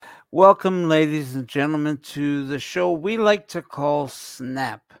Welcome, ladies and gentlemen, to the show we like to call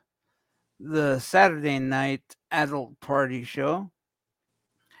Snap, the Saturday night adult party show.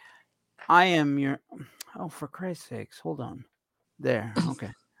 I am your. Oh, for Christ's sakes, hold on. There, okay.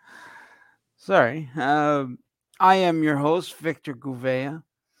 Sorry. I am your host, Victor Gouveia,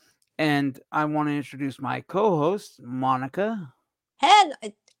 and I want to introduce my co host, Monica. And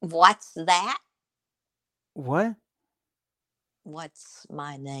what's that? What? What's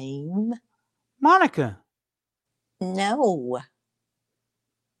my name? Monica. No.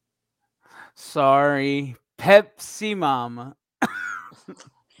 Sorry. Pepsi Mama.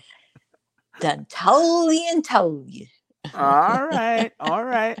 Done told you and told you. All right, all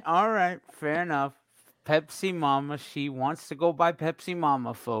right, all right. Fair enough. Pepsi Mama, she wants to go by Pepsi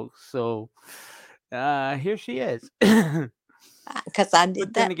Mama, folks. So here she is. But Because I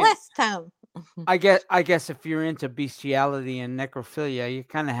did then that again, last time. I guess if you're into bestiality and necrophilia, you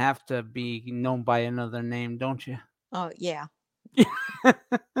kind of have to be known by another name, don't you? Oh, yeah.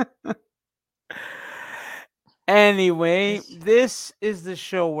 Anyway, this is the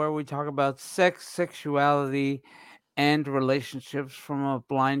show where we talk about sex, sexuality, and relationships from a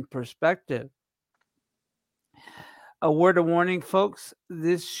blind perspective. A word of warning, folks,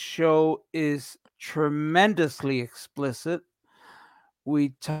 this show is tremendously explicit.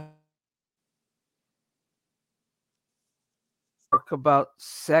 We talk about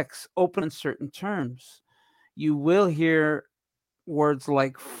sex open on certain terms. You will hear words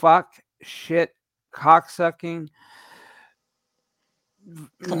like fuck, shit, cocksucking,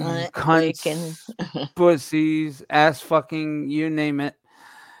 Cunt, licking. cunts, pussies, ass fucking, you name it.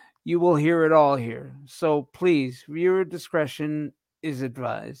 You will hear it all here. So please, viewer discretion is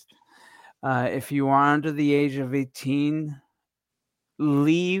advised. If you are under the age of 18,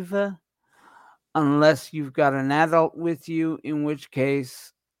 leave unless you've got an adult with you, in which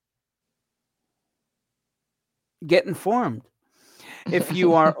case, get informed. If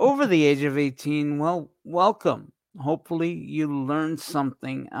you are over the age of 18, well, welcome. Hopefully, you learned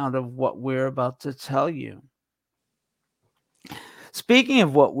something out of what we're about to tell you. Speaking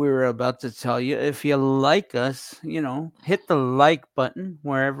of what we were about to tell you, if you like us, hit the like button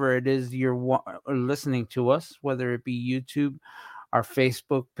wherever it is you're listening to us, whether it be YouTube, our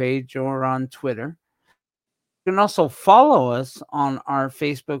Facebook page, or on Twitter. You can also follow us on our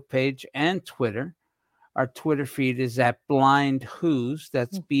Facebook page and Twitter. Our Twitter feed is at Blind Whose.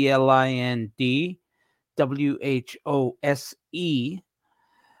 That's BLINDWHOSE.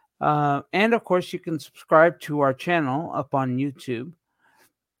 And of course, you can subscribe to our channel up on YouTube.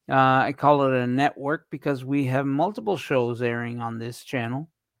 I call it a network because we have multiple shows airing on this channel,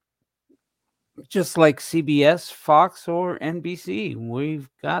 just like CBS, Fox, or NBC. We've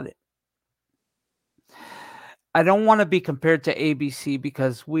got it. I don't want to be compared to ABC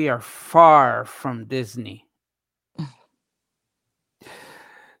because we are far from Disney.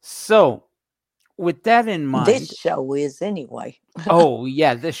 So, with that in This mind, show is anyway. oh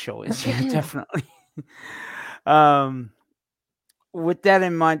yeah, this show is yeah, definitely. um, with that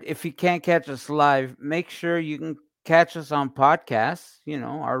in mind, if you can't catch us live, make sure you can catch us on podcasts.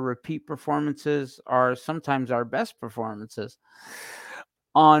 Our repeat performances are sometimes our best performances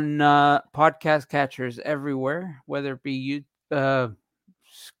on podcast catchers everywhere, whether it be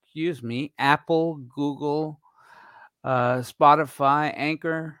Apple, Google, Spotify,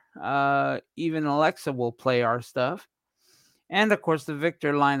 Anchor, even Alexa will play our stuff. And of course, the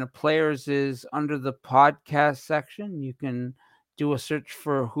Victor line of players is under the podcast section. You can do a search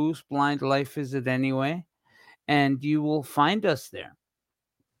for Whose Blind Life Is It Anyway? And you will find us there.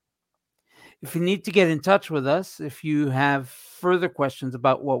 If you need to get in touch with us, if you have further questions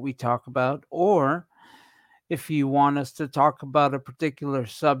about what we talk about, or if you want us to talk about a particular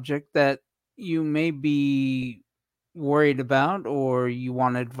subject that you may be worried about or you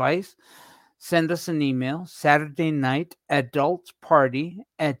want advice, send us an email, Saturday night adult party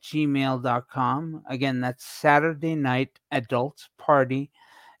at gmail.com. Again, that's Saturday night adult party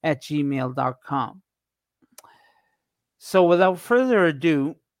at gmail.com. So without further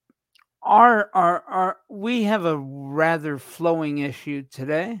ado, our we have a rather flowing issue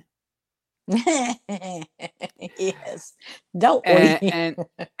today. Yes. Don't And, we? and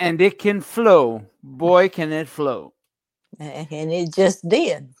and it can flow. Boy, can it flow. And it just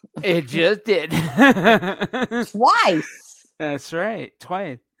did. It just did. Twice. That's right,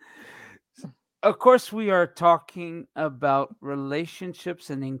 twice. Of course, we are talking about relationships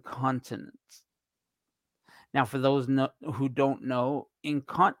and incontinence. Now, for those who don't know,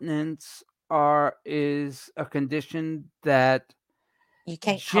 incontinence is a condition that You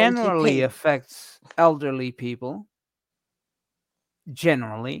can't hold your generally pee. affects elderly people.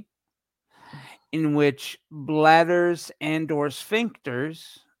 Generally, in which bladders and or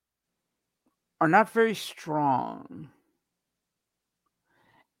sphincters are not very strong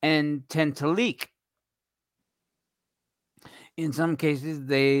and tend to leak. In some cases,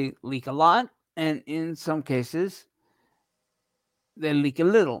 they leak a lot, and in some cases, they leak a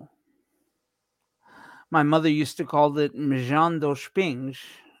little. My mother used to call it mjando spinge,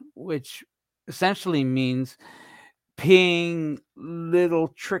 which essentially means peeing little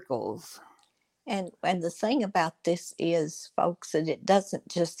trickles. And the thing about this is, folks, that it doesn't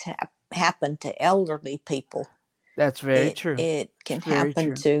just happen to elderly people. That's very true. It can It's very happen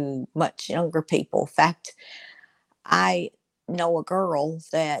true. to much younger people. In fact, I know a girl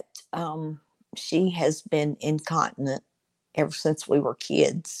that she has been incontinent ever since we were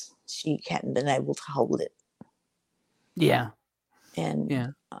kids. She hadn't been able to hold it, Yeah. and Yeah.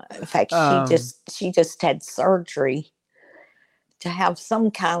 in fact, Um, she just had surgery to have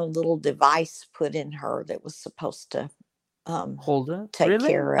some kind of little device put in her that was supposed to hold it. take Really?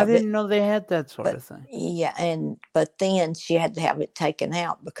 care I of it. didn't know they had that sort But of thing. yeah, but then she had to have it taken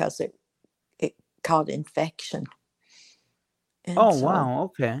out because it caught infection, and Oh, so wow.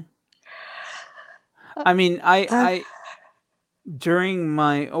 Okay. uh, I mean, uh, I during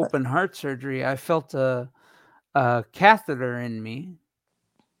my open heart surgery, I felt a catheter in me,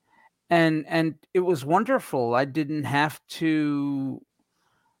 and it was wonderful. I didn't have to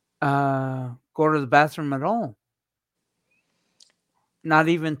go to the bathroom at all, not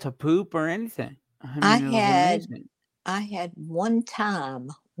even to poop or anything. I I mean, it was had amazing. I had one time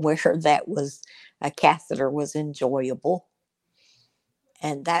where that was a catheter was enjoyable,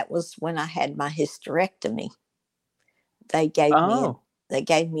 and that was when I had my hysterectomy. They gave me an Oh, they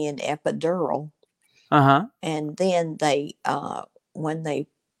gave me an epidural, uh huh. and then when they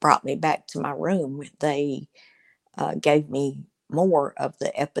brought me back to my room, they gave me more of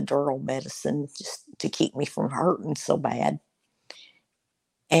the epidural medicine just to keep me from hurting so bad.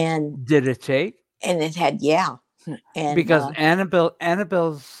 And Did it take? it had, yeah, and Because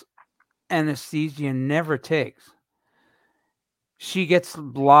Annabelle's anesthesia never takes. She gets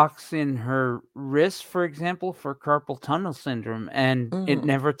blocks in her wrist, for example, for carpal tunnel syndrome, and it mm,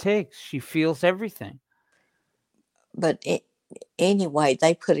 never takes. She feels everything. but anyway,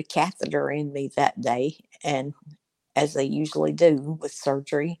 they put a catheter in me that day, and as they usually do with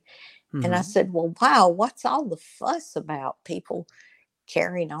surgery. And I Hmm. said, "Well, wow, what's all the fuss about people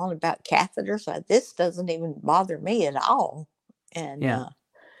carrying on about catheters? This doesn't even bother me at all." And Yeah.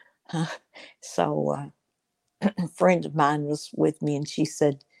 so a friend of mine was with me, and she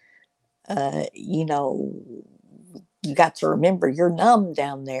said, "You know, you got to remember you're numb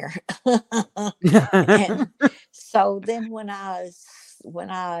down there." And so then when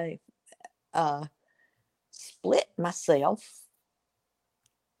I uh, split myself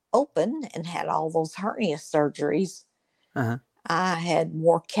open and had all those hernia surgeries, Uh-huh. I had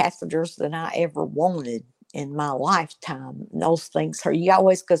more catheters than I ever wanted in my lifetime. Those things hurt. You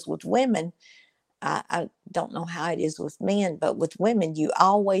always, because with women, I don't know how it is with men, but with women, you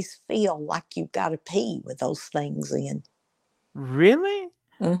always feel like you've got to pee with those things in. Really?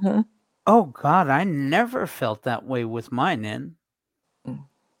 Mm-hmm. Oh God, I never felt that way with mine in.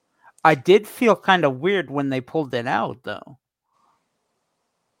 I did feel kind of weird when they pulled it out though.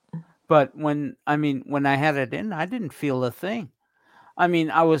 But when I had it in, I didn't feel a thing. I mean,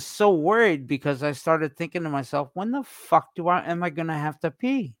 I was so worried because I started thinking to myself, when the fuck am I gonna have to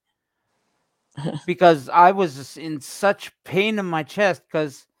pee? Because I was in such pain in my chest.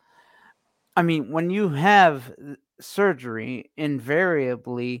 Because I mean, when you have surgery,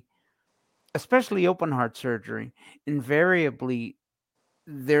 invariably, especially open heart surgery, invariably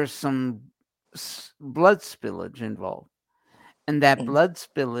there's some blood spillage involved, and that blood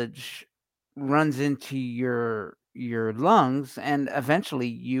spillage runs into your lungs, and eventually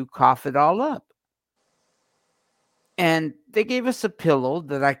you cough it all up. And they gave us a pillow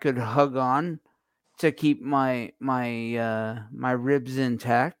that I could hug on to keep my ribs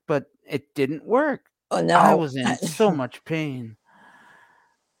intact, but it didn't work. Oh I no. was in so much pain,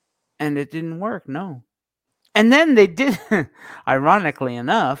 and it didn't work. No. And then they did, ironically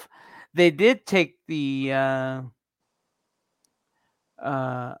enough, they did take uh,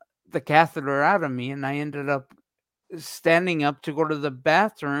 the catheter out of me, and I ended up standing up to go to the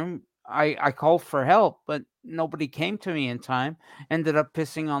bathroom. I called for help, but nobody came to me in time. Ended up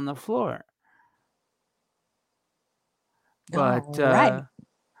pissing on the floor. But All right.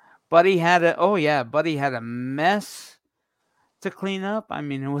 Buddy had a mess to clean up. I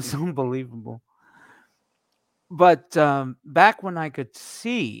mean, it was unbelievable. But back when I could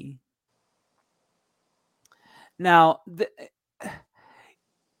see, now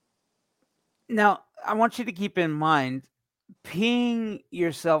Now, I want you to keep in mind, peeing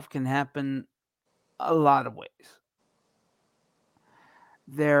yourself can happen a lot of ways.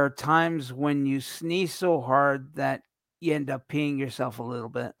 There are times when you sneeze so hard that you end up peeing yourself a little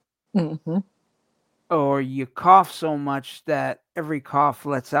bit, Hmm. or you cough so much that every cough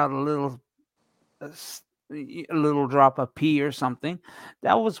lets out a little drop of pee or something.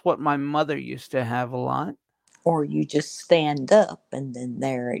 That was what my mother used to have a lot. Or you just stand up and then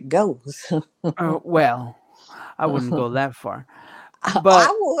there it goes. Well, I wouldn't go that far, but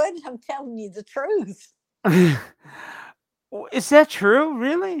I would. I'm telling you the truth. is that true?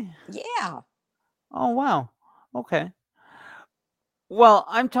 Really? Yeah, Oh, wow. Okay. Well,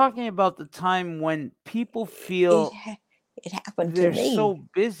 I'm talking about the time when people it feel ha- it happened to they're me. so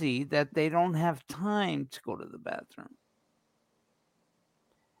busy that they don't have time to go to the bathroom.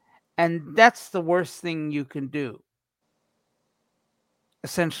 And that's the worst thing you can do.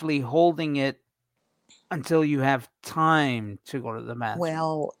 Essentially holding it until you have time to go to the bathroom.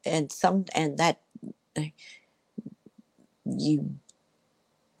 Well, and that you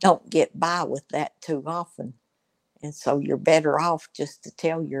don't get by with that too often. And so you're better off just to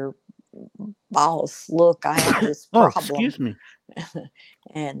tell your boss, look, I have this Oh, problem excuse me.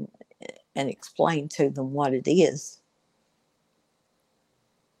 and explain to them what it is.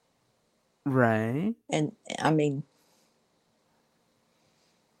 Right. And I mean,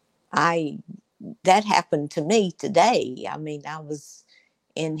 I that happened to me today. I mean, I was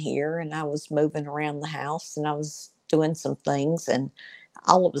in here and I was moving around the house and I was doing some things and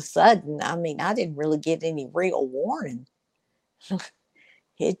all of a sudden, I mean, I didn't really get any real warning.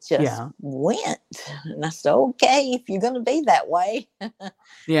 It just Yeah. went. And I said, okay, if you're going to be that way.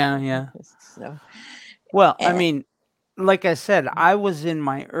 Yeah, yeah. So, Well, I and, mean, like I said, I was in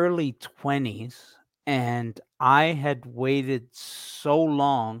my early 20s and I had waited so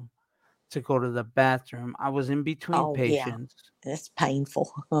long to go to the bathroom. I was in between oh, yeah, patients it's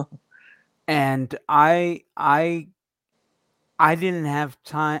painful. and I didn't have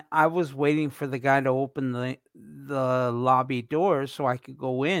time. I was waiting for the guy to open the lobby door so I could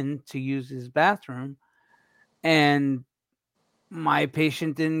go in to use his bathroom, and my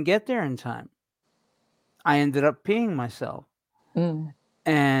patient didn't get there in time. I ended up peeing myself, Mm.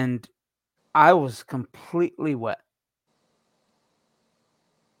 and I was completely wet.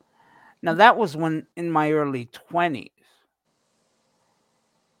 Now that was when in my early 20s.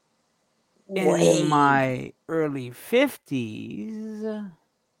 In Way. my early 50s,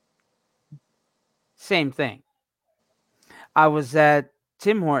 same thing. I was at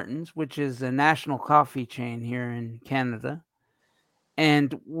Tim Hortons, which is a national coffee chain here in Canada,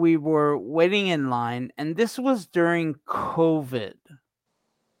 and we were waiting in line, and this was during COVID.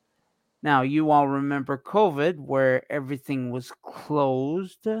 Now, you all remember COVID where everything was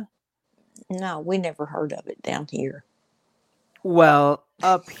closed. No, we never heard of it down here. Well,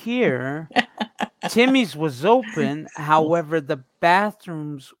 up here, Timmy's was open. However, the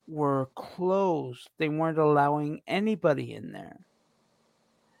bathrooms were closed. They weren't allowing anybody in there.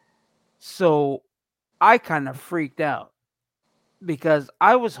 So I kind of freaked out because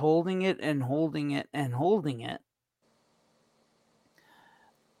I was holding it and holding it and holding it.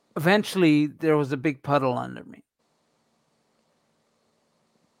 Eventually, there was a big puddle under me.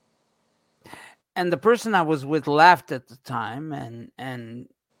 And the person I was with laughed at the time and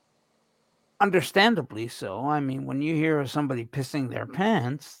understandably so. I mean, when you hear of somebody pissing their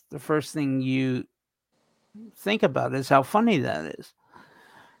pants, the first thing you think about is how funny that is.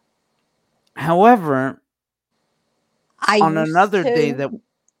 However, I on used another day to, that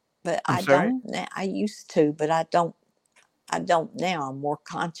but I'm I don't sorry? now. I used to, but I don't now. I'm more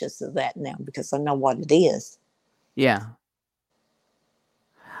conscious of that now because I know what it is. Yeah.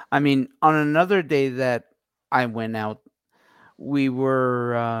 I mean, on another day that I went out, we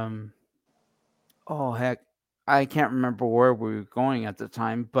were oh heck, I can't remember where we were going at the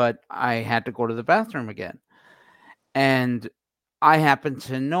time, but I had to go to the bathroom again. And I happened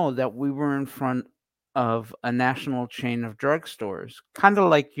to know that we were in front of a national chain of drugstores, kind of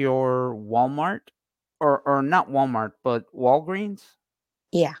like your Walmart or not Walmart, but Walgreens.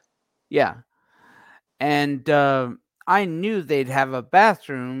 Yeah. Yeah. And I knew they'd have a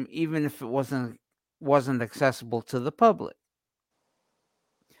bathroom even if it wasn't accessible to the public.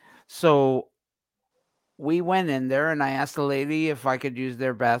 So we went in there and I asked the lady if I could use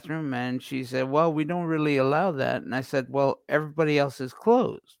their bathroom and she said, "Well, we don't really allow that." And I said, "Well, everybody else is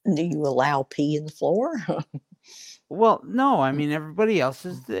closed." Do you allow pee in the floor? Well, no, I mean everybody else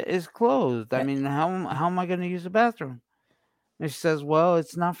is closed. I mean, how am I going to use the bathroom? And she says, "Well,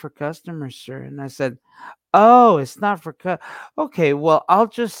 it's not for customers, sir." And I said, "Oh, it's not for okay, well, I'll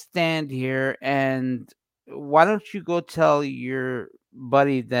just stand here, and why don't you go tell your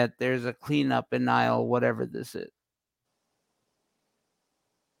buddy that there's a cleanup in aisle whatever this is."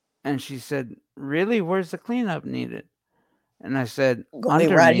 And she said, "Really? Where's the cleanup needed?" And I said, Gonna be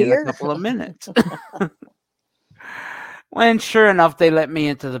 "Under right me in a here. couple of minutes." When sure enough, they let me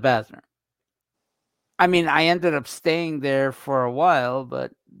into the bathroom. I mean, I ended up staying there for a while,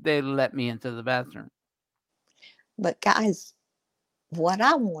 but they let me into the bathroom. But guys, what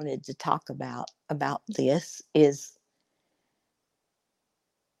I wanted to talk about this is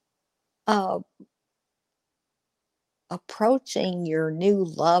uh, approaching your new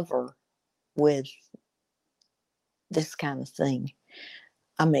lover with this kind of thing.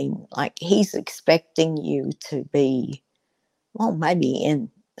 I mean, like he's expecting you to be, well, maybe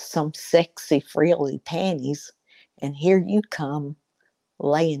in some sexy frilly panties, and here you come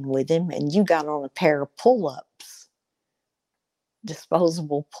laying with him, and you got on a pair of pull-ups,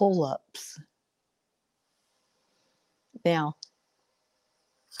 disposable pull-ups. Now,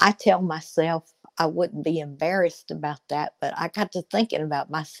 I tell myself I wouldn't be embarrassed about that, but I got to thinking about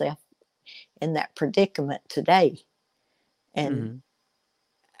myself in that predicament today, and Hmm.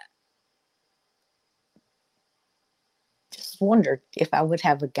 just wondered if I would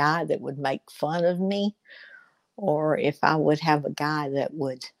have a guy that would make fun of me, or if I would have a guy that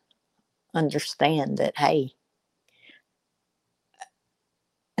would understand that, hey,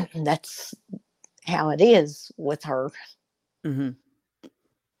 that's how it is with her. Hmm.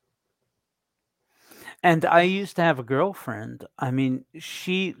 And I used to have a girlfriend. I mean,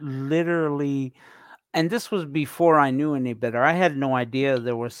 she literally, and this was before I knew any better. I had no idea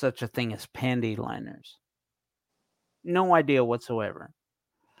there was such a thing as panty liners. No idea whatsoever.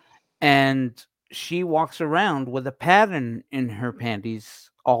 And she walks around with a pattern in her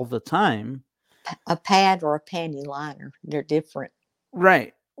panties all the time. A pad or a panty liner, they're different.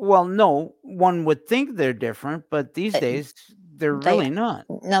 Right. Well, no, one would think they're different, but these Uh, days they're They really not.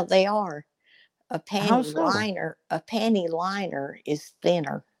 no, they are. How so? A panty liner is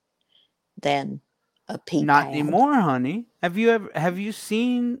thinner than a pea Not pad. anymore, honey. Have you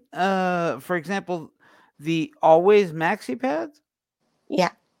seen for example the Always Maxi pads?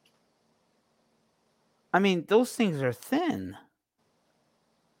 Yeah, I mean, those things are thin.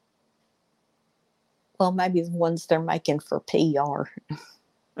 well, maybe the ones they're making for PR.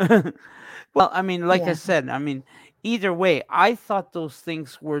 Well, I mean, like I Yeah, said, I mean, either way, I thought those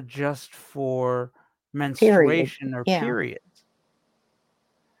things were just for period. menstruation or Yeah, periods.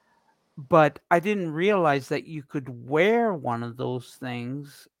 But I didn't realize that you could wear one of those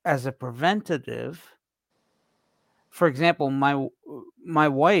things as a preventative. For example, my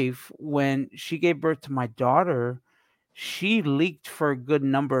wife, when she gave birth to my daughter, she leaked for a good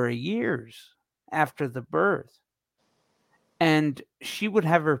number of years after the birth. And she would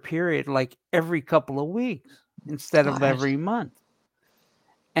have her period like every couple of weeks instead of God, every month.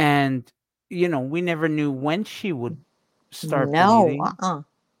 And we never knew when she would start no, bleeding. uh-uh.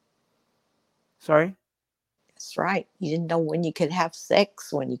 Sorry? That's right. You didn't know when you could have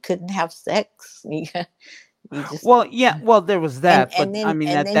sex, when you couldn't have sex. You just Well, yeah, well, there was that, but I mean,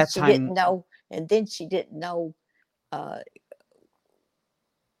 and at then that she didn't time, know, and then she didn't know uh,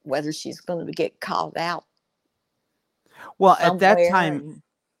 whether she's going to get called out well, somewhere. And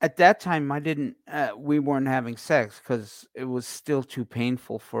at that time, I didn't. We weren't having sex because it was still too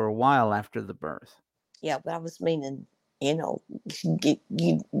painful for a while after the birth. yeah, but I was meaning, you know,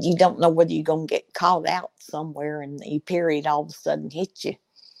 you don't know whether you're going to get called out somewhere, and the period all of a sudden hits you,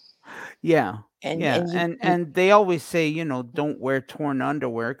 Yeah, yeah, and you and they always say, don't wear torn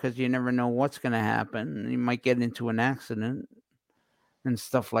underwear because you never know what's going to happen. You might get into an accident and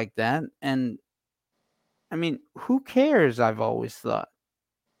stuff like that. And I mean, who cares? I've always thought.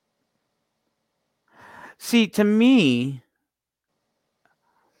 See, to me,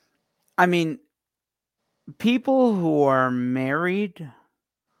 I mean, people who are married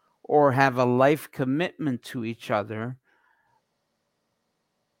or have a life commitment to each other,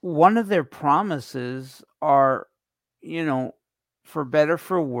 one of their promises are, you know, for better,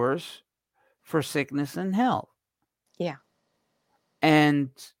 for worse, for sickness and health. yeah, And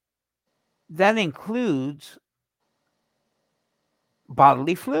that includes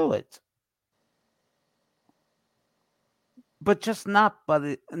bodily fluids, but just not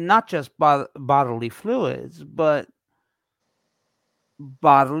just bodily fluids, but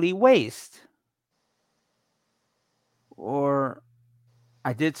bodily waste. Or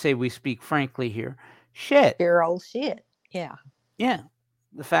I did say we speak frankly here. Shit. pure old shit. Yeah, Yeah.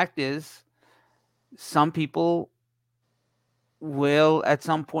 The fact is, some people will at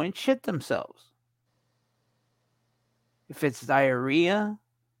some point shit themselves. If it's diarrhea,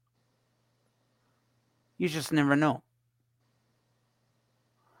 you just never know.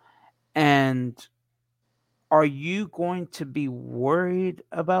 And are you going to be worried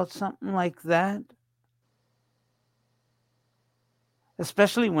about something like that?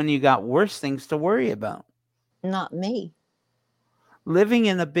 Especially when you got worse things to worry about. Not me. Living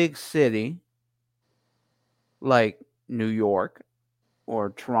in a big city like New York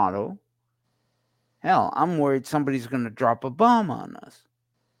or Toronto, hell, I'm worried somebody's going to drop a bomb on us.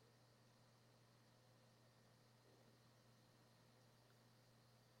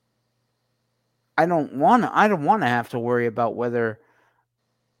 I don't want to have to worry about whether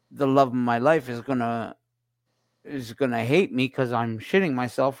the love of my life is going to hate me cuz I'm shitting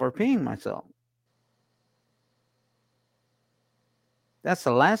myself or peeing myself. That's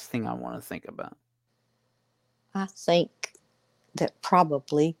the last thing I want to think about. I think that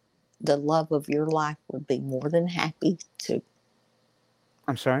probably the love of your life would be more than happy to.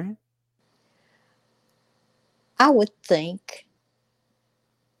 I'm sorry? I would think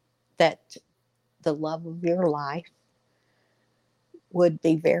that the love of your life would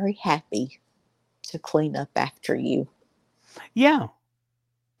be very happy to clean up after you. Yeah.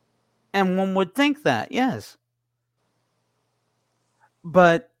 And one would think that, yes.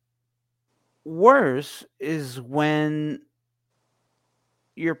 But worse is when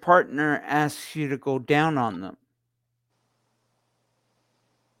your partner asks you to go down on them,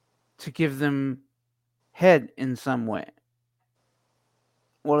 to give them head in some way.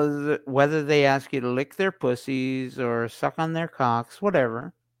 Whether they ask you to lick their pussies or suck on their cocks,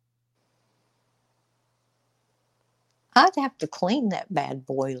 whatever. I'd have to clean that bad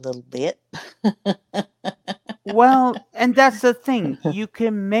boy a little bit. Well, and that's the thing. You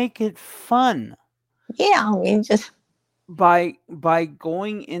can make it fun Yeah, I mean, just by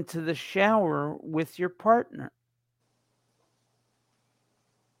going into the shower with your partner.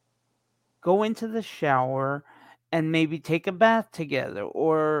 Go into the shower and maybe take a bath together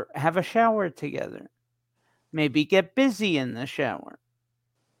or have a shower together. Maybe get busy in the shower.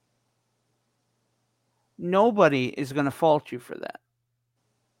 Nobody is going to fault you for that.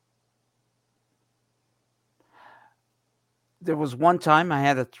 There was one time I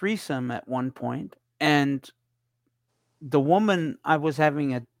had a threesome at one point, and the woman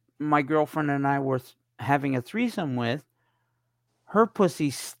my girlfriend and I were having a threesome with, her pussy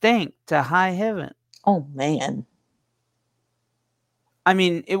stank to high heaven. oh man. I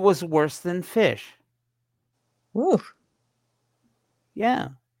mean, it was worse than fish. Woo. Yeah.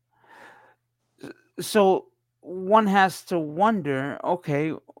 So one has to wonder,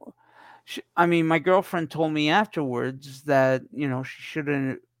 okay, I mean, my girlfriend told me afterwards that, she should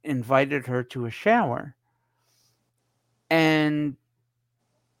have invited her to a shower. And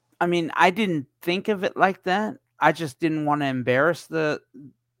I mean, I didn't think of it like that. I just didn't want to embarrass the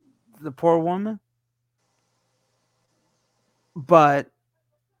poor woman. But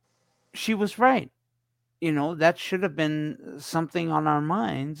she was right. That should have been something on our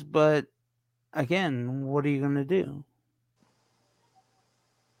minds, but again, what are you going to do?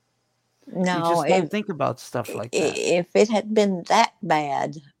 You No, just don't think about stuff like that. if it had been that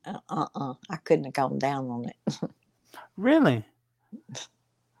bad, I couldn't have gone down on it. Really?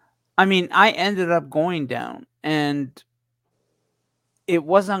 I mean, I ended up going down and it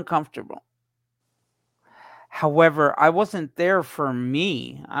was uncomfortable. However, I wasn't there for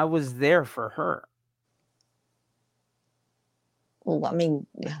me. I was there for her. Well, I mean,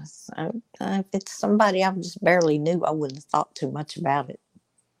 yes, if it's somebody I just barely knew, I wouldn't have thought too much about it.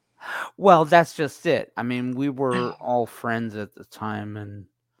 Well, that's just it. I mean, we were all friends at the time and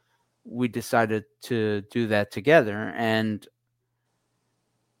we decided to do that together. And,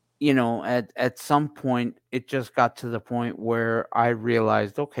 at some point, it just got to the point where I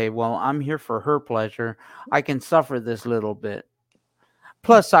realized, okay, well, I'm here for her pleasure. I can suffer this little bit.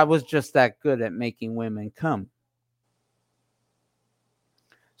 Plus, I was just that good at making women come.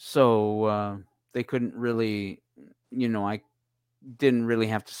 So they couldn't really, I didn't really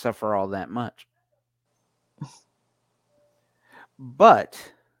have to suffer all that much.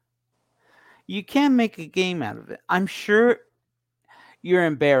 But you can make a game out of it. I'm sure you're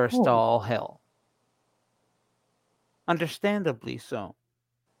embarrassed to Oh, all hell. Understandably so.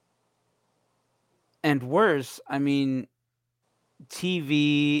 And worse, I mean,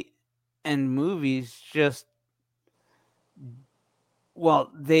 TV and movies just, well,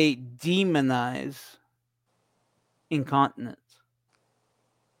 they demonize incontinence.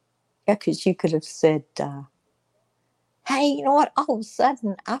 yeah, because you could have said, hey, you know what? All of a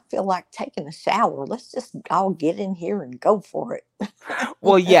sudden, I feel like taking a shower. Let's just all get in here and go for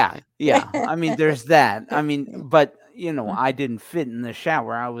Well, yeah, yeah. I mean, it. there's that. I mean, but I didn't fit in the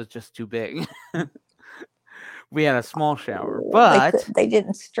shower. I was just too big. We had a small shower, Oh, but they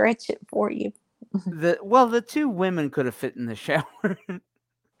didn't stretch it for you. the two women could have fit in the shower.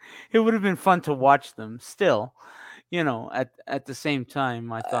 It would have been fun to watch them still, at the same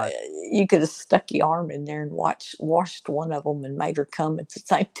time, I thought, You could have stuck your arm in there and washed one of them and made her come at the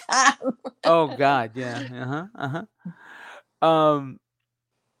same time. "Oh god, yeah. Uh-huh. Uh-huh."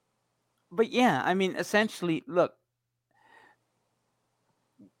 But yeah, I mean, essentially, look,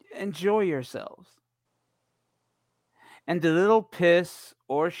 enjoy yourselves. And the little piss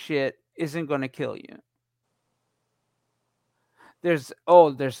or shit isn't going to kill you.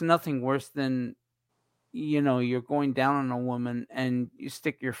 There's nothing worse than you're going down on a woman and you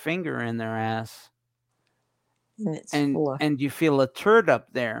stick your finger in their ass And it's and full of. and you feel a turd up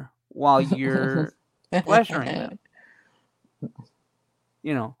there while you're pleasuring them.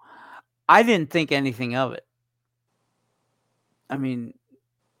 You know, I didn't think anything of it. I mean,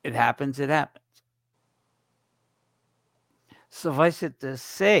 it happens, it happens. Suffice it to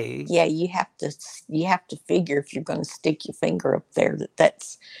say, Yeah, you have to figure if you're going to stick your finger up there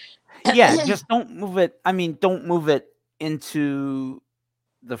that's yeah, just don't move it. I mean, don't move it into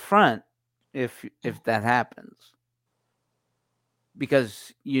the front if that happens.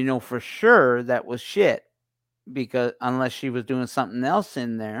 Because for sure that was shit. Because unless she was doing something else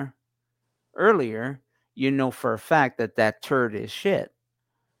in there earlier, for a fact that turd is shit.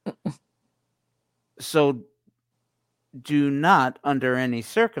 So do not, under any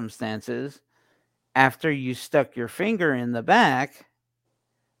circumstances, after you stuck your finger in the back,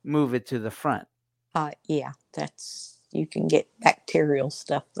 move it to the front. Yeah, you can get bacterial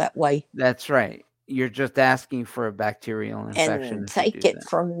stuff that way. That's right. You're just asking for a bacterial infection And if you take do it that.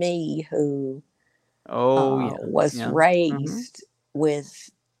 from me, who Oh yeah, was yeah. Mm-hmm. raised with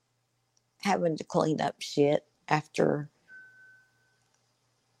having to clean up shit after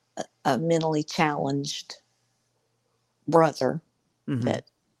a mentally challenged brother, Mm-hmm. that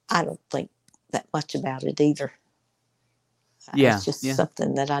I don't think that much about it either. Yeah, It's just yeah,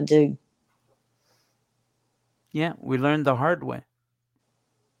 something that I do. yeah. We learned the hard way,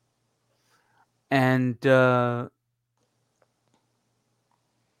 and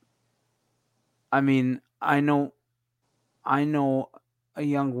I mean, I know a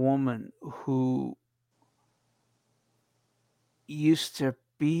young woman who used to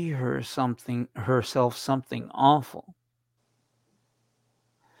be herself something awful.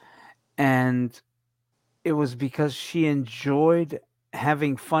 And it was because she enjoyed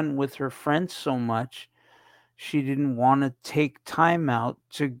having fun with her friends so much, she didn't want to take time out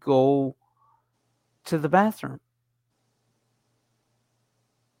to go to the bathroom.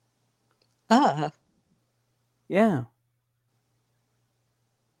 Uh, Yeah.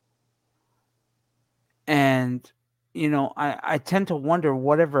 And I tend to wonder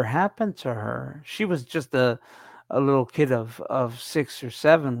whatever happened to her. She was just a little kid of 6 or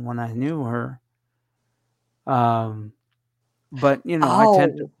 7 when I knew her. But I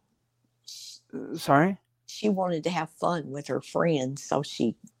tend oh, to sorry? she wanted to have fun with her friends, so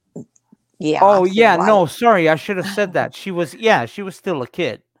yeah, I Oh, said, yeah, why? no, sorry, I should have said that. She was still a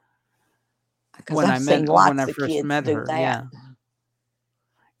kid Because I've seen when I lots of first kids met do her, that. yeah.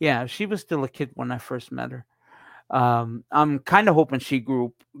 Yeah, she was still a kid when I first met her. I'm kinda hoping she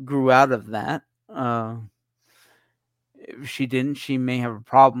grew out of that. If she didn't, she may have a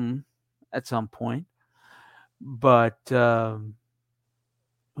problem at some point, but, who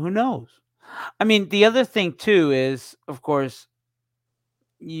knows? I mean, the other thing too is, of course,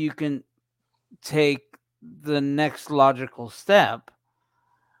 you can take the next logical step,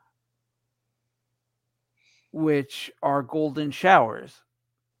 which are golden showers.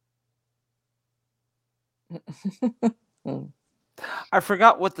 Mm. I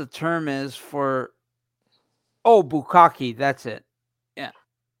forgot what the term is for. Oh, bukkake, that's it. Yeah.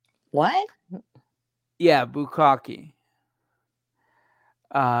 What? Yeah, bukkake.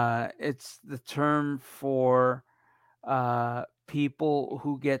 It's the term for people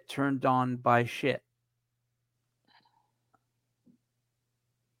who get turned on by shit.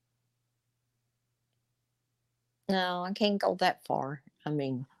 No, I can't go that far. I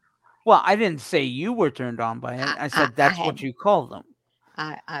mean, Well, I didn't say you were turned on by it. I said I that's what had you call them.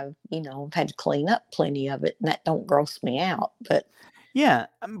 I've had to clean up plenty of it, and that don't gross me out. Yeah,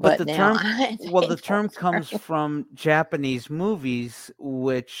 but But now I the ain't term gonna comes from Japanese movies,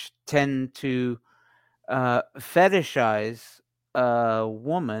 which tend to fetishize a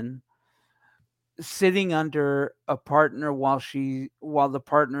woman sitting under a partner while the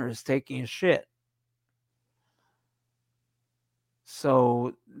partner is taking a shit.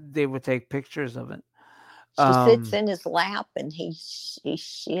 So they would take pictures of it. She sits in his lap and he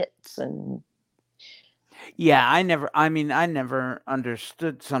shits and. Yeah, I never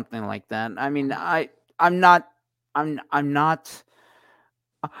understood something like that. I mean, I'm not I'm not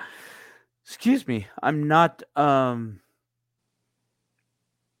excuse me. I'm not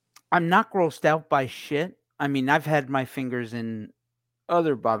grossed out by shit. I mean, I've had my fingers in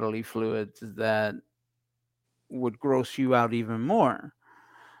other bodily fluids that would gross you out even more.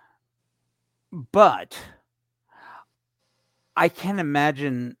 But I can't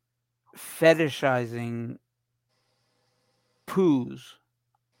imagine fetishizing poos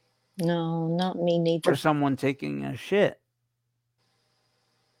No, not me neither. for someone taking a shit.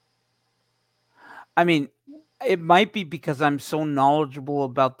 I mean, it might be because I'm so knowledgeable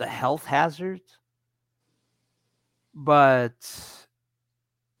about the health hazards, but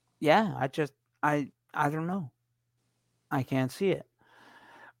yeah, I don't know. I can't see it.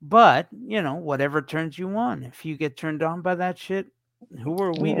 But, whatever turns you on. If you get turned on by that shit, who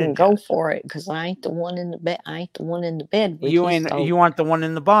are we to go judge? for it? Because I ain't the one in the bed. I ain't the one in the bed with you. You aren't the one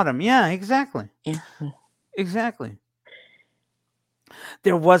in the bottom. Yeah, exactly. Yeah. Exactly.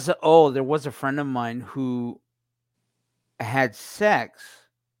 There was a friend of mine who had sex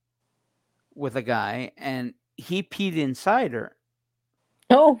with a guy and he peed inside her.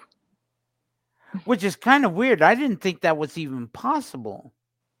 Oh. Which is kind of weird. I didn't think that was even possible.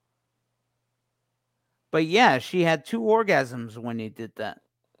 But yeah, she had 2 orgasms when he did that.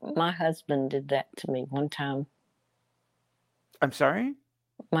 My husband did that to me one time. I'm sorry?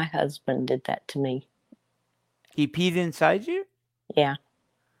 My husband did that to me. He peed inside you? Yeah.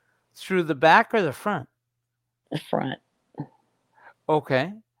 Through the back or the front? The front.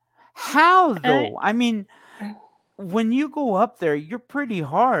 Okay. How though? I mean, when you go up there, you're pretty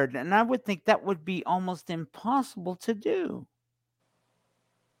hard, and I would think that would be almost impossible to do.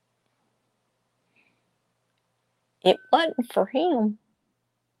 It wasn't for him.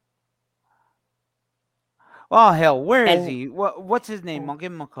 Oh hell, where is he? What's his name? I'll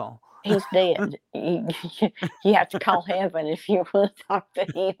give him a call. He's dead. You have to call heaven if you want to talk to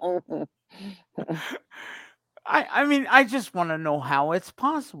him. I mean, I just want to know how it's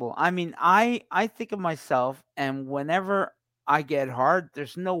possible. I mean, I think of myself, and whenever I get hard,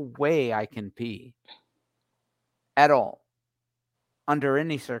 there's no way I can pee at all under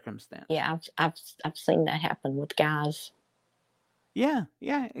any circumstance. Yeah, I've seen that happen with guys. Yeah,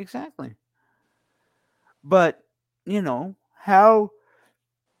 exactly. But how?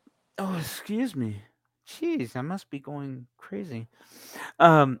 Oh, excuse me. Jeez, I must be going crazy.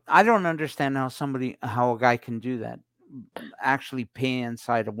 I don't understand how a guy can do that. Actually pee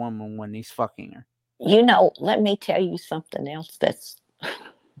inside a woman when he's fucking her. Let me tell you something else. That's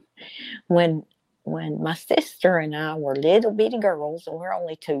when my sister and I were little bitty girls, and we're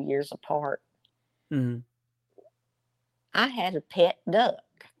only 2 years apart. Mm-hmm. I had a pet duck.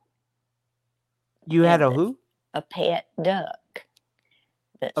 You had a who? A pet duck.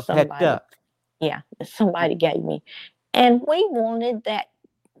 Pet duck. Yeah, that somebody gave me, and we wanted that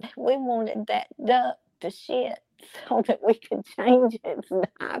duck to shit so that we could change its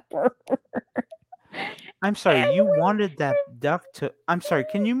diaper. I'm sorry, you wanted that duck to. I'm sorry,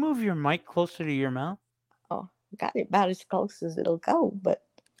 can you move your mic closer to your mouth? Oh, got it about as close as it'll go, but.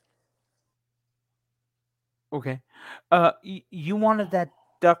 Okay. You wanted that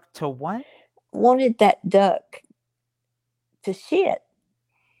duck to what? Wanted that duck to shit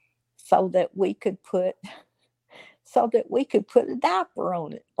so that we could put a diaper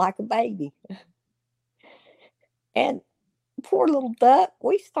on it like a baby. And poor little duck,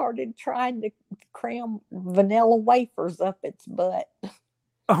 we started trying to cram vanilla wafers up its butt.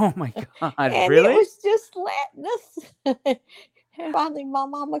 Oh my God, and really? It was just letting us. And finally, my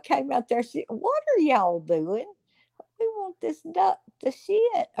mama came out there. She said, "What are y'all doing? We want this duck to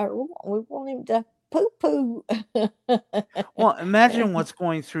shit, or we want him to poo." Well, imagine what's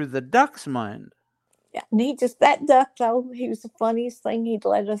going through the duck's mind. Yeah, and that duck, though, he was the funniest thing. He'd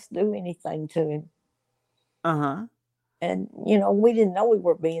let us do anything to him. Uh-huh. And, we didn't know we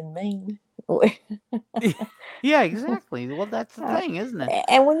were being mean. Yeah, exactly. Well, that's the thing, isn't it?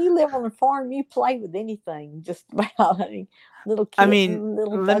 And when you live on a farm, you play with anything, just about. Little kitten, I mean,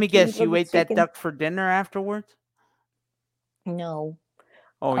 little let me ducky, guess, you ate chicken. that duck for dinner afterwards? No.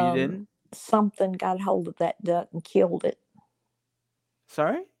 Oh, you didn't? Something got hold of that duck and killed it.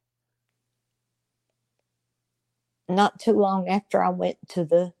 Sorry? Not too long after I went to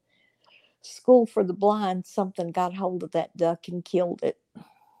the school for the blind, something got hold of that duck and killed it.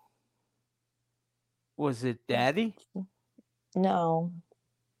 Was it Daddy? No,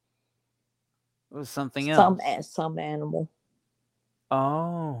 It was something else. some animal.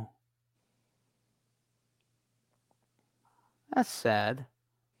 Oh, that's sad.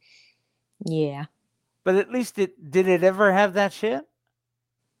 Yeah. But at least it did it ever have that shit?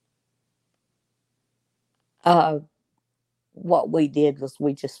 Uh, what we did was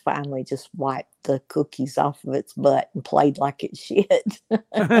we just finally just wiped the cookies off of its butt and played like it shit.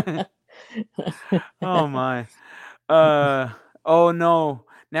 Oh my. Uh oh no.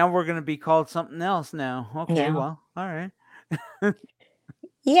 Now we're gonna be called something else now. Okay, Yeah. well, all right.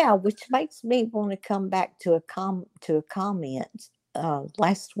 Yeah, which makes me want to come back to a comment.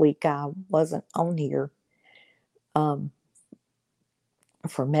 Last week I wasn't on here um,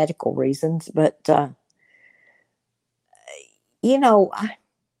 for medical reasons, but you know,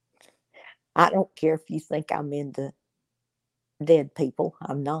 I don't care if you think I'm into dead people.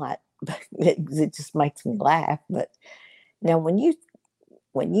 I'm not, but it just makes me laugh. But now, when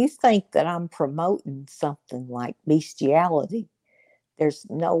you think that I'm promoting something like bestiality, there's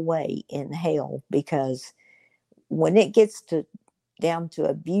no way in hell, because when it gets to down to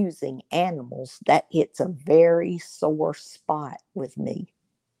abusing animals, that hits a very sore spot with me.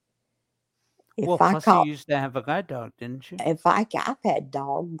 Well, If I plus you call, used to have a guide dog, didn't you? I've had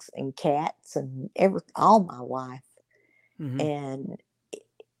dogs and cats and all my life, Mm-hmm. and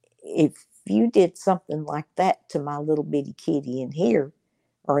if you did something like that to my little bitty kitty in here,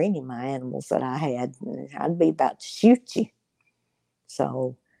 or any of my animals that I had, I'd be about to shoot you.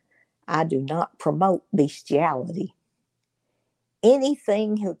 So I do not promote bestiality.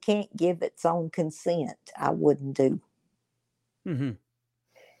 Anything who can't give its own consent, I wouldn't do. Mm-hmm.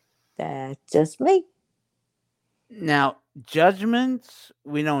 That's just me. Now, judgments,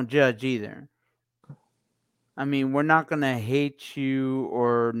 we don't judge either. I mean, we're not gonna hate you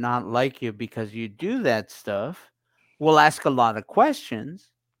or not like you because you do that stuff. We'll ask a lot of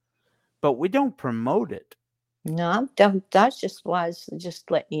questions, but we don't promote it. No, that's just why I was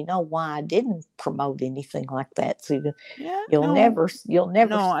just letting you know why I didn't promote anything like that. So Yeah, no, you'll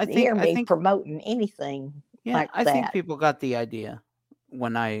never no. hear I me think, promoting anything yeah, like I think that. people got the idea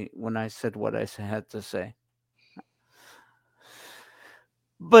when I said what had to say.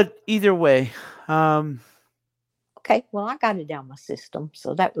 But either way, um, Okay, well, I got it down my system,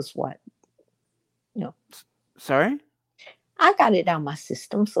 so that was what you know. sorry, I got it down my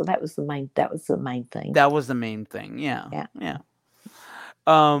system, so that was the main thing. that was the main thing. Yeah, Yeah. yeah.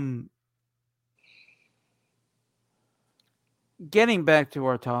 Um, Getting back to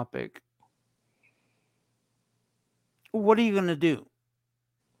our topic, what are you gonna do?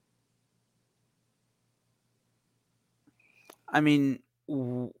 I mean,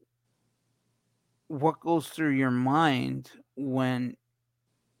 what goes through your mind when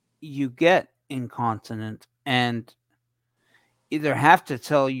you get incontinent and either have to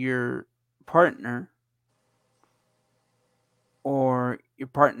tell your partner or your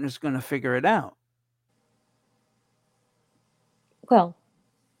partner's going to figure it out? Well,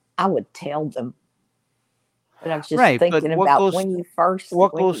 I would tell them, but I was just Right, but thinking about when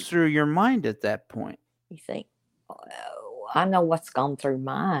what goes through your mind at that point? you think, oh, I know what's gone through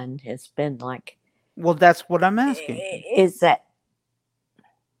mine. It's been like, Well, that's what I'm asking. is that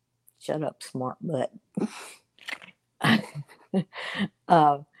shut up, smart butt?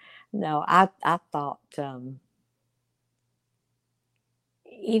 uh, no, I thought,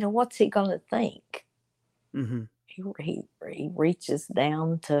 what's he going to think? Hmm. He reaches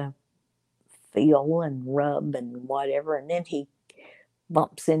down to feel and rub and whatever, and then he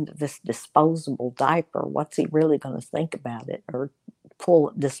bumps into this disposable diaper. What's he really going to think about it? Or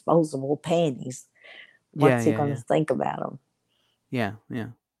pull disposable panties. Yeah, What's he yeah, going to yeah, think about them? yeah, yeah.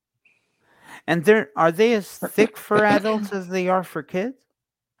 And are they as thick for adults as they are for kids?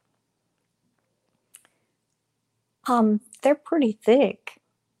 They're pretty thick.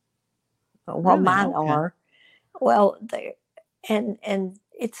 Well, Really? mine Okay. are. Well, they and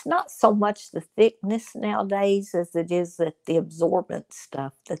it's not so much the thickness nowadays as it is that the absorbent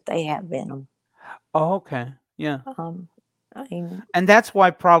stuff that they have in them. Oh, okay. Yeah. Um, I mean, And that's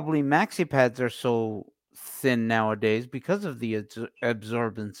why probably maxi pads are so thin nowadays because of the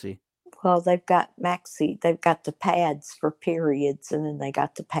absorbency well, they've got the pads for periods, and then they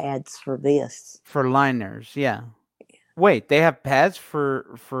got the pads for this. for liners. Yeah. Wait, they have pads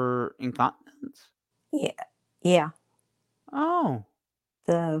for incontinence? Yeah, yeah. Oh.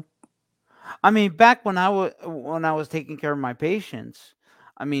 The I mean, back when I was taking care of my patients,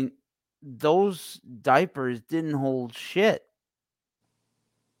 I mean, those diapers didn't hold shit.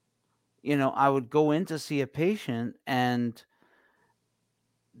 I would go in to see a patient and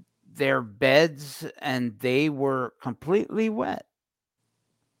their beds, and they were completely wet.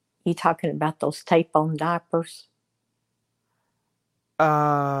 You talking about those tape-on diapers?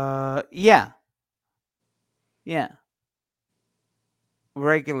 Yeah. Yeah.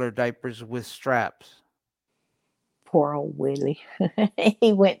 Regular diapers with straps. Poor old Willie.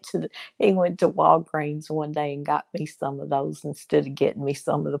 he went to Walgreens one day and got me some of those instead of getting me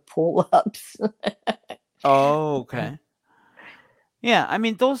some of the pull-ups. Oh, okay. Yeah, I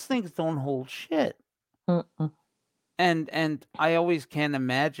mean those things don't hold shit. Mm-mm. And I always can't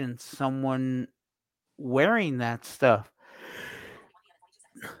imagine someone wearing that stuff.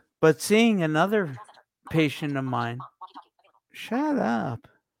 But seeing another patient of mine, shut up.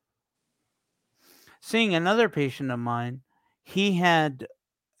 Seeing another patient of mine, he had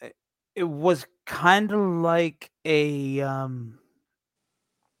it was kind of like a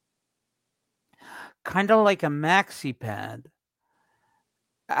maxi pad.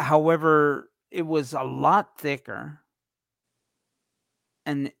 However, it was a lot thicker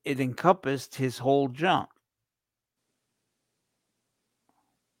and it encompassed his whole junk.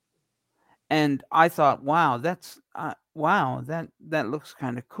 And I thought, wow, that looks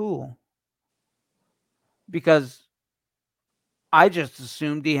kind of cool because I just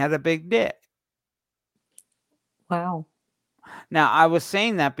assumed he had a big dick. Wow. Now, I was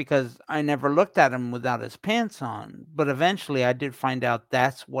saying that because I never looked at him without his pants on, but eventually I did find out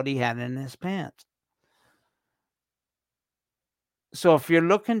that's what he had in his pants. So if you're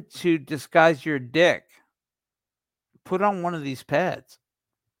looking to disguise your dick, put on one of these pads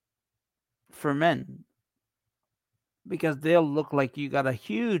for men because they'll look like you got a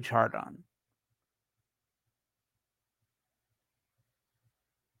huge heart on.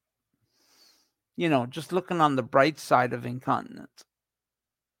 Just looking on the bright side of incontinence.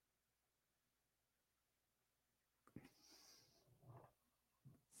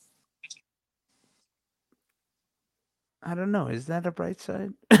 I don't know. Is that a bright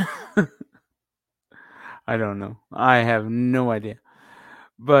side? I don't know. I have no idea.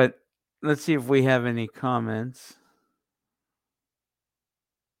 But let's see if we have any comments.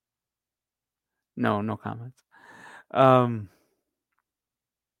 No comments.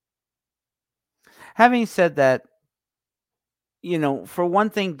 Having said that, for one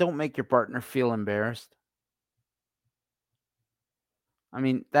thing, don't make your partner feel embarrassed. I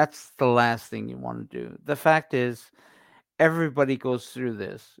mean, that's the last thing you want to do. The fact is, everybody goes through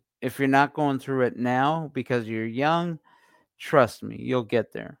this. If you're not going through it now because you're young, trust me, you'll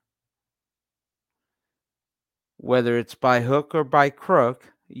get there. Whether it's by hook or by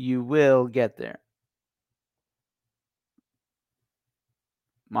crook, you will get there.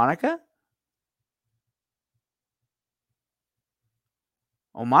 Monica?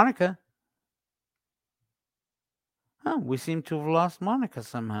 Oh, Monica. Huh, we seem to have lost Monica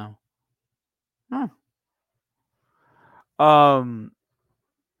somehow. Huh.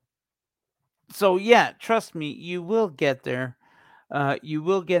 So yeah, trust me, you will get there. You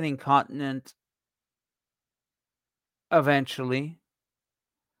will get incontinent eventually.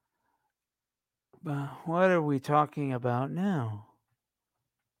 But what are we talking about now?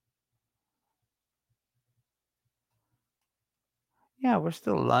 Yeah, we're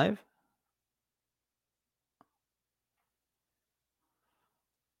still alive.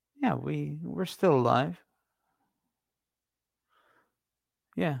 Yeah, we're still alive.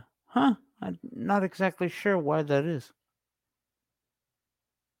 Yeah. Huh? I'm not exactly sure why that is.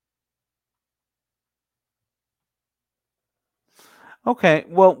 Okay,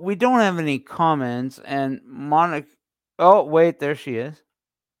 well, we don't have any comments, and Monica. Oh, wait, there she is.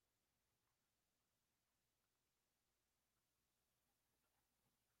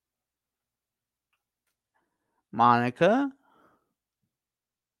 Monica?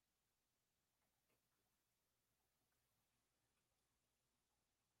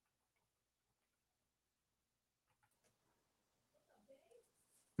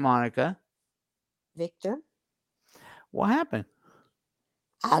 Monica? Victor? What happened?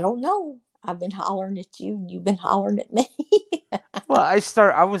 I don't know. I've been hollering at you and you've been hollering at me. Well,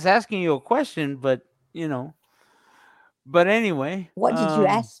 I was asking you a question, but anyway, What did you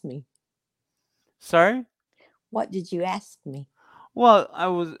ask me? sorry? What did you ask me? Well, I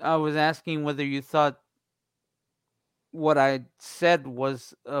was asking whether you thought what I said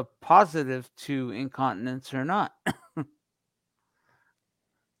was a positive to incontinence or not.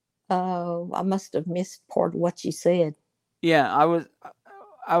 I must have missed part of what you said. Yeah,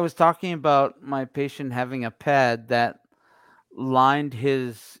 I was talking about my patient having a pad that lined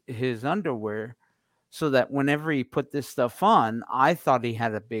his underwear so that whenever he put this stuff on, I thought he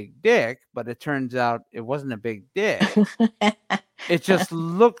had a big dick, but it turns out it wasn't a big dick. It just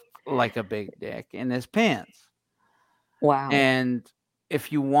looked like a big dick in his pants. Wow. And if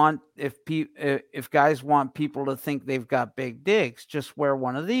guys want people to think they've got big dicks, just wear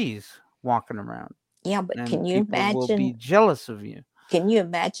one of these walking around, Yeah, but and people will be imagine? jealous of you. Can you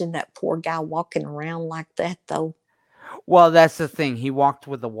imagine that poor guy walking around like that though? Well, that's the thing. He walked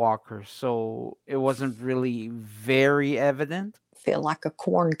with a walker, so it wasn't really very evident. Feel like a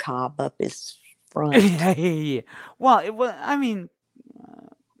corn cob up his front. Yeah. Well, it was. I mean,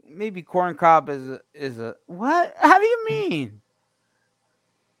 maybe corn cob is a what? How do you mean?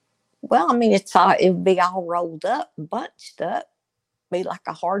 Well, I mean, it would be all rolled up and bunched up, be like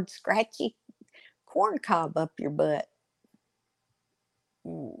a hard, scratchy corn cob up your butt.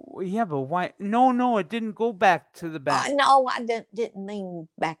 Yeah, but why? No, no, it didn't go back to the back. No, I didn't mean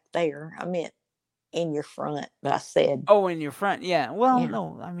back there. I meant in your front. But I said, Oh, in your front. Yeah. Well, yeah,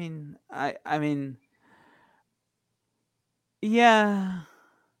 no. I mean, yeah.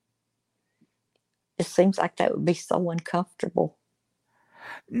 it seems like that would be so uncomfortable.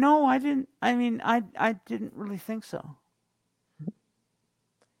 No, I didn't. I mean, I didn't really think so.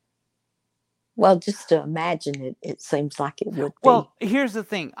 Well, just to imagine it, it seems like it would be. Well, here's the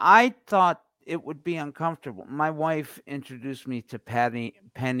thing. I thought it would be uncomfortable. My wife introduced me to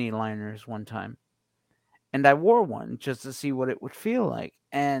panty liners one time, and I wore one just to see what it would feel like.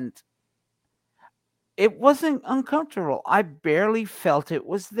 And it wasn't uncomfortable. I barely felt it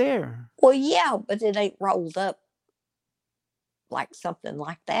was there. Well, yeah, but it ain't rolled up like something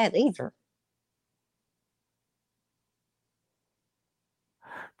like that either.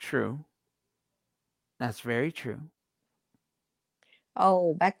 True. That's very true.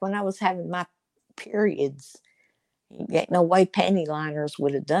 Oh, back when I was having my periods, ain't no way panty liners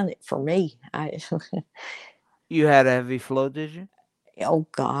would have done it for me. You had a heavy flow, did you? Oh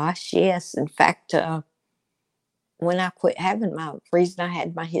gosh, yes. In fact, when I quit having my reason I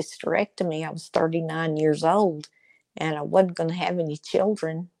had my hysterectomy, I was 39 years old, and I wasn't going to have any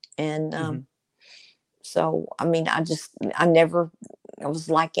children. And Mm-hmm. so, I mean, I never, I was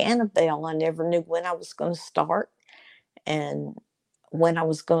like Annabelle. I never knew when I was going to start and when I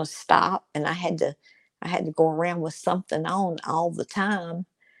was going to stop, and I had to go around with something on all the time.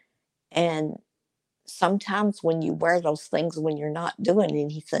 And sometimes when you wear those things when you're not doing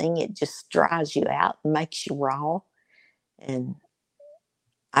anything, it just dries you out and makes you raw. And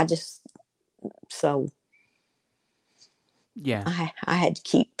I just so Yeah. I had to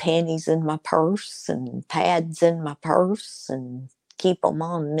keep panties in my purse and pads in my purse and keep them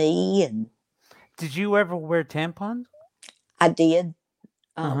on me. And Did you ever wear tampons? I did,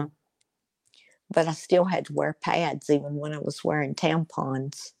 Uh-huh. um, but I still had to wear pads even when I was wearing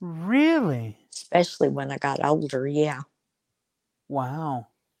tampons, Really? especially when I got older. Yeah. Wow.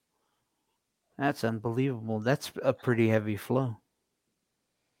 That's unbelievable. That's a pretty heavy flow.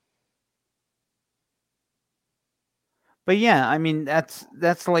 But yeah, I mean that's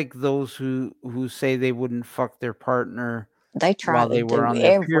like those who say they wouldn't fuck their partner They try while to they were do on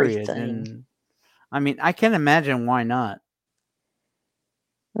their period, everything. and I mean, I can imagine why not.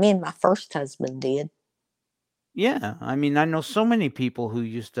 Me and my first husband did, Yeah, I mean, I know so many people who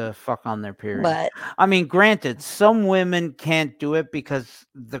used to fuck on their period. but I mean, granted, some women can't do it because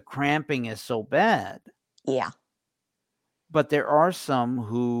the cramping is so bad, yeah. but there are some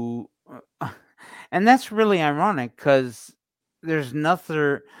who and that's really ironic cuz there's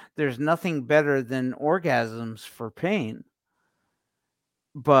nothing better than orgasms for pain.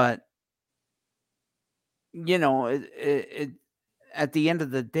 But, it at the end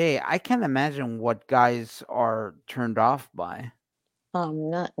of the day, I can't imagine what guys are turned off by.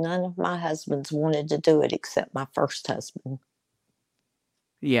 None of my husbands wanted to do it except my first husband.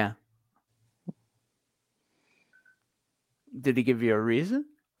 Yeah. Did he give you a reason?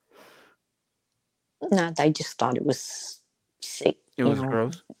 No, they just thought it was sick, It was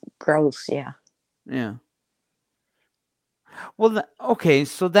gross? gross. Yeah. Yeah. Well, okay,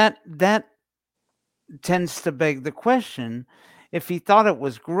 so that tends to beg the question, if he thought it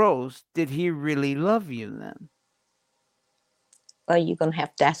was gross, did he really love you then? Well, you're gonna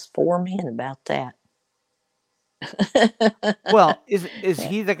have to ask 4 men about that. Well, is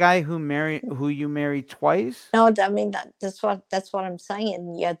he the guy who you married twice? No, I mean that's what I'm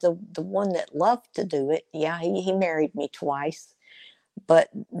saying. Yeah, the one that loved to do it. Yeah, he married me twice, but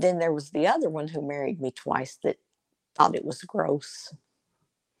then there was the other one who married me twice that thought it was gross.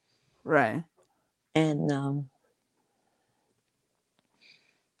 Right. And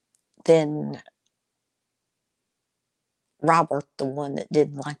then Robert, the one that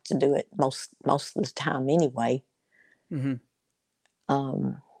didn't like to do it most of the time anyway, Mhm.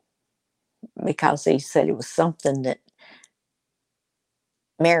 um, because he said it was something that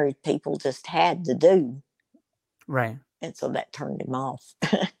married people just had to do. Right. And so that turned him off.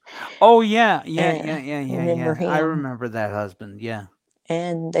 Oh yeah, Remember I him? remember that husband. Yeah.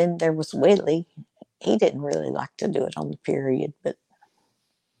 And then there was Willie. He didn't really like to do it on the period, but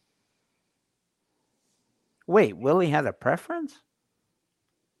Wait, Willie had a preference?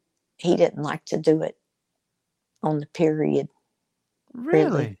 he didn't like to do it on the period. Really?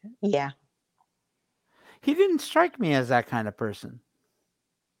 Really? Yeah. He didn't strike me as that kind of person.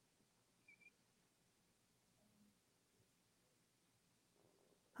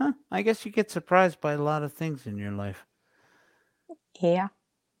 Huh. I guess you get surprised by a lot of things in your life. Yeah.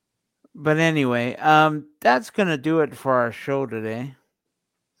 But anyway, that's gonna do it for our show today.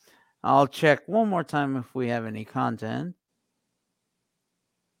 I'll check one more time if we have any content.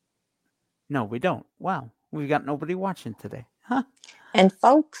 No, we don't. Wow, we've got nobody watching today. Huh. And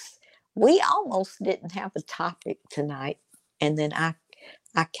folks, we almost didn't have a topic tonight. And then I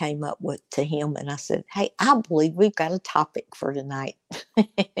came up with to him and I said, "Hey, I believe we've got a topic for tonight."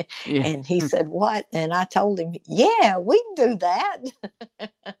 Yeah. And he said, "What?" And I told him, "Yeah, we can do that."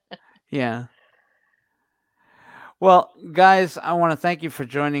 Yeah. Well, guys, I want to thank you for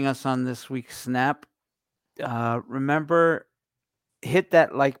joining us on this week's Snap. Remember, hit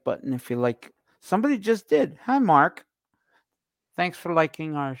that like button if you like. Somebody just did. Hi, Mark. Thanks for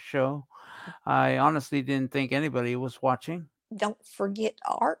liking our show. I honestly didn't think anybody was watching. Don't forget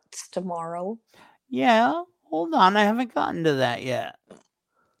arts tomorrow. Yeah, hold on. I haven't gotten to that yet.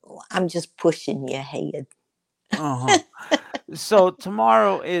 I'm just pushing you ahead. Uh-huh. So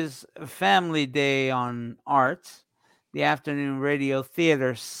tomorrow is Family Day on Arts, the afternoon radio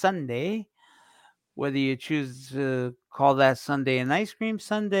theater Sunday. Whether you choose to call that Sunday an ice cream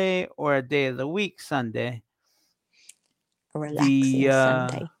Sunday or a day of the week Sunday, A the relaxing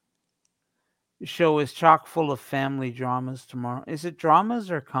Sunday. show is chock full of family dramas tomorrow. Is it dramas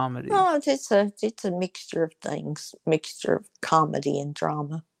or comedies? Oh, it's a mixture of things, mixture of comedy and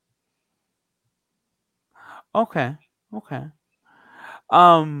drama. Okay. Okay.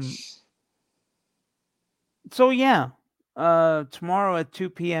 Um so yeah, tomorrow at 2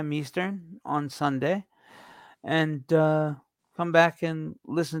 p.m. Eastern on Sunday, and come back and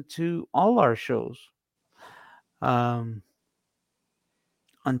listen to all our shows. Um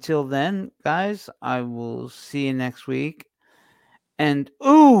until then, guys, I will see you next week. And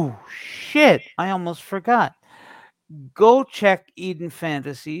ooh, shit, I almost forgot. Go check Eden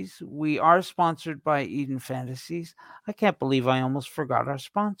Fantasies. We are sponsored by Eden Fantasies. I can't believe I almost forgot our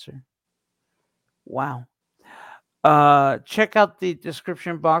sponsor. Wow. Check out the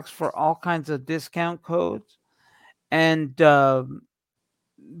description box for all kinds of discount codes. And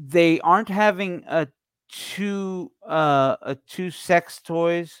they aren't having two two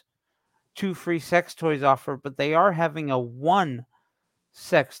free sex toys offer, but they are having a one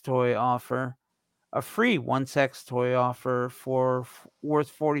sex toy offer, a free one sex toy offer for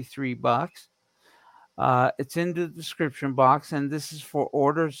worth $43. It's in the description box, and this is for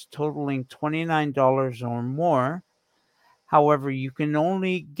orders totaling $29 or more. However, you can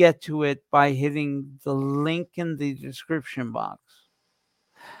only get to it by hitting the link in the description box.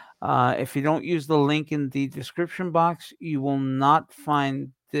 If you don't use the link in the description box, you will not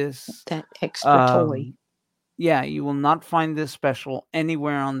find this. That extra toy. Yeah, you will not find this special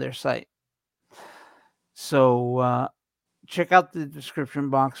anywhere on their site. So check out the description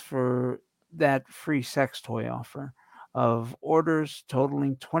box for that free sex toy offer of orders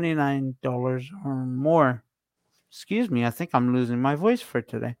totaling $29 or more. Excuse me, I think I'm losing my voice for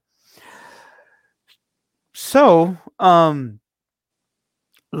today. So,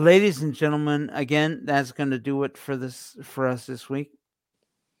 ladies and gentlemen, again, that's going to do it for us this week.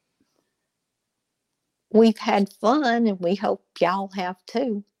 We've had fun, and we hope y'all have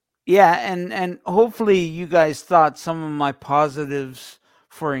too. Yeah, and hopefully you guys thought some of my positives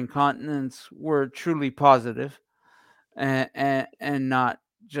for incontinence were truly positive, and not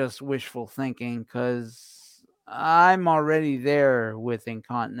just wishful thinking, because I'm already there with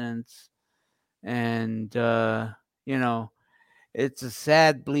incontinence, and you know, it's a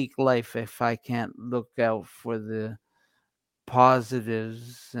sad, bleak life if I can't look out for the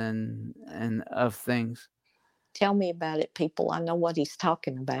positives and of things. Tell me about it, people. I know what he's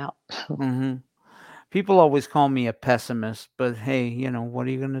talking about. Hmm. People always call me a pessimist, but hey, what are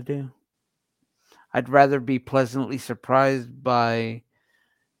you gonna do? I'd rather be pleasantly surprised by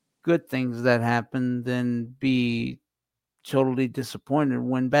good things that happen than be totally disappointed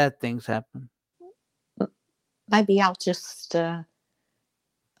when bad things happen. Maybe I'll just after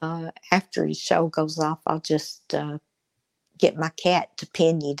the show goes off, I'll just get my cat to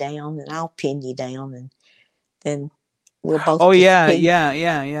pin you down, and I'll pin you down, and then We'll both Oh just yeah, pee.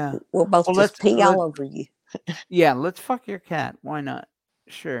 yeah. We'll both Well, just pee all over you. Yeah, let's fuck your cat. Why not?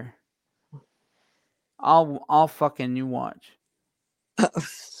 Sure. I'll fucking you watch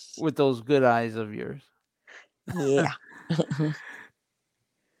with those good eyes of yours. Yeah.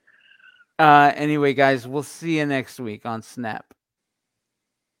 Anyway, guys, we'll see you next week on Snap.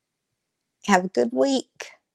 Have a good week.